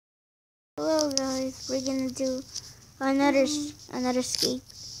Hello guys, we're gonna do another escape.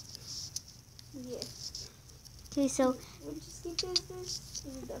 Yes. Okay, so Which escape is this?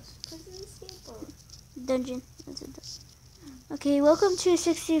 Is it the prison escape or dungeon. Okay, welcome to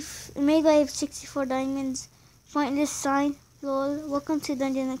Made Life 64 Diamonds. Find this sign. Lol. Welcome to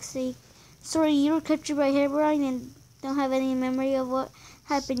Dungeon Escape. Sorry, you were captured by Herobrine and don't have any memory of what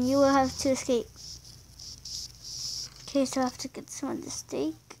happened. You will have to escape. Okay, so I have to get some of the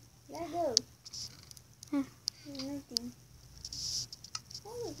steak. let go? Huh. Nothing.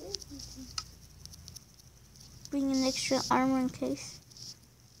 Oh, there's nothing. Bring an extra armor in case.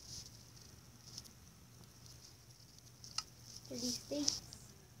 30 steaks.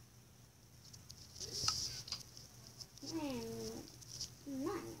 Man,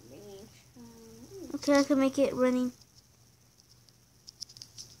 not bringing extra. Okay, I can make it running.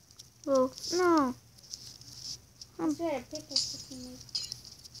 Whoa, no. That's where I pick up something.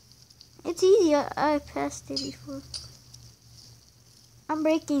 It's easy. I passed it before. I'm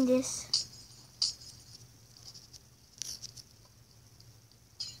breaking this.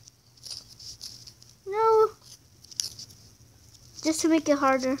 No. Just to make it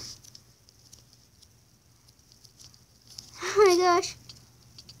harder. Oh my gosh.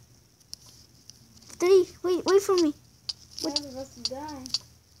 3. Wait for me. I was about to die.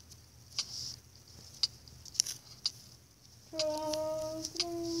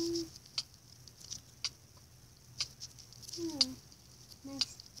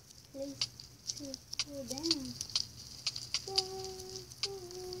 Nice place to go down.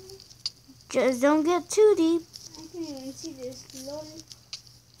 Just don't get too deep. I can't even see this. Lol.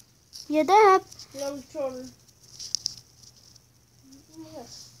 Yeah, that. Lol troll. Look.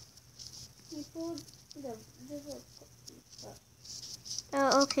 You pulled the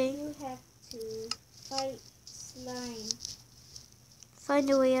Oh, okay. You have to fight slime. Find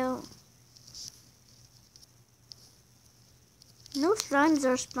a way out. No slimes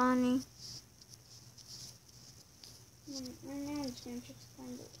are spawning. And now I'm just gonna try to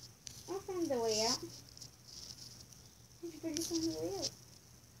find it. I'll find the way out. Everybody find the way out.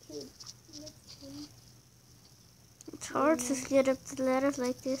 Okay, let's see. It's hard to get up the ladder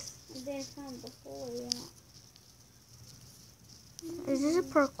like this. And then found the whole way out. Is this a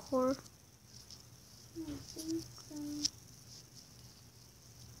parkour? I think so.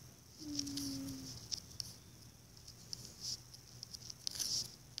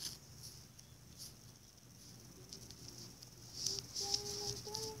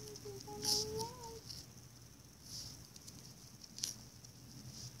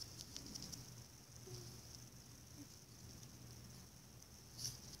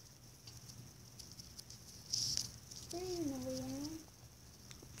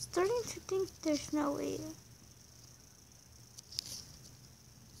 Starting to think there's no way.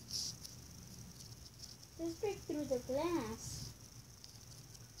 Let's break through the glass.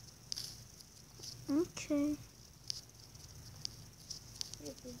 Okay.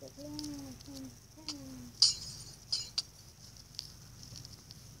 Break through the glass.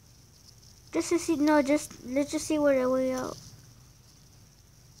 Just to see, no, let's just see where the way out.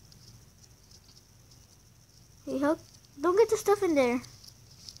 Hey, Huck, don't get the stuff in there.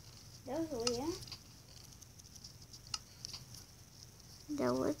 That was the way out.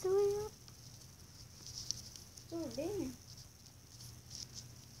 That was the way out. It's over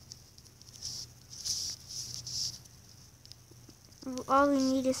there. All we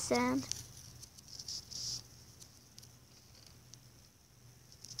need is sand.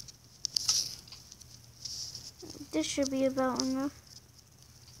 This should be about enough.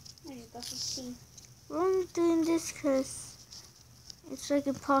 I just got 15. We're only doing this because it's like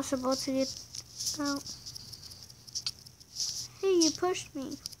impossible to get out. Hey, you pushed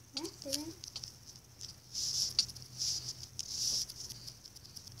me. That's it.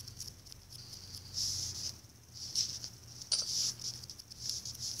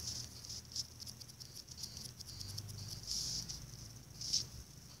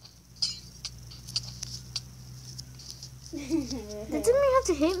 That didn't mean have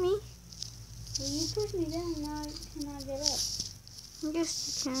to hit me. Well, you pushed me down, now I cannot get up. I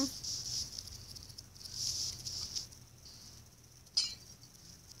guess you can.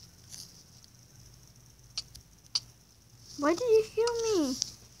 Why did you heal me?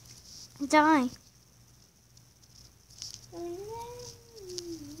 Die.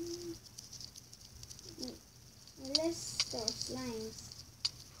 Let's start slimes.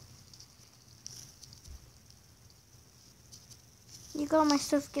 You got my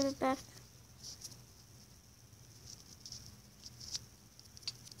stuff, give it back.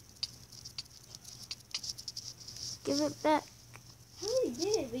 Give it back. I already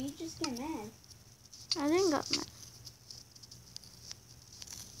did it, but you you just get mad? I didn't got mad.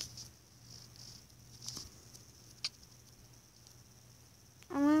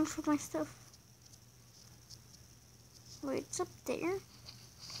 I'm waiting for my stuff. Wait, it's up there.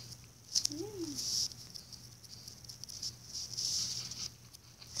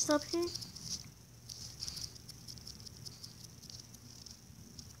 Stop here.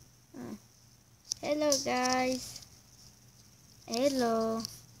 Hello, guys. Hello.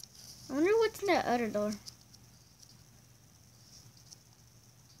 I wonder what's in that other door.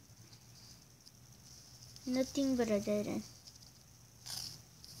 Nothing but a dead end.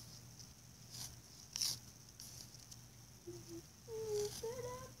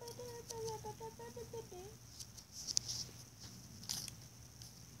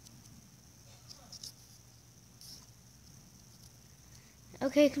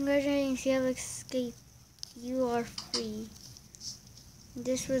 Okay, congratulations, you have escaped. You are free.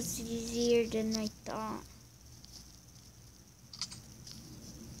 This was easier than I thought.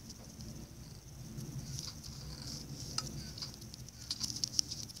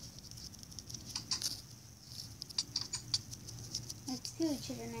 Let's kill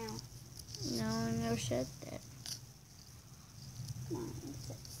each other now. No, I never said that. Come on,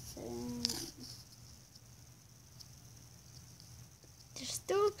 let's There's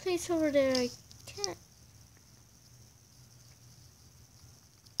still a place over there I can't.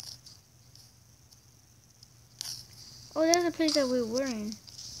 Oh, that's the place that we were in.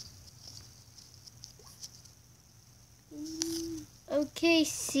 Okay,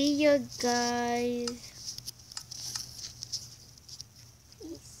 see ya, guys.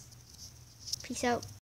 Peace. Peace out.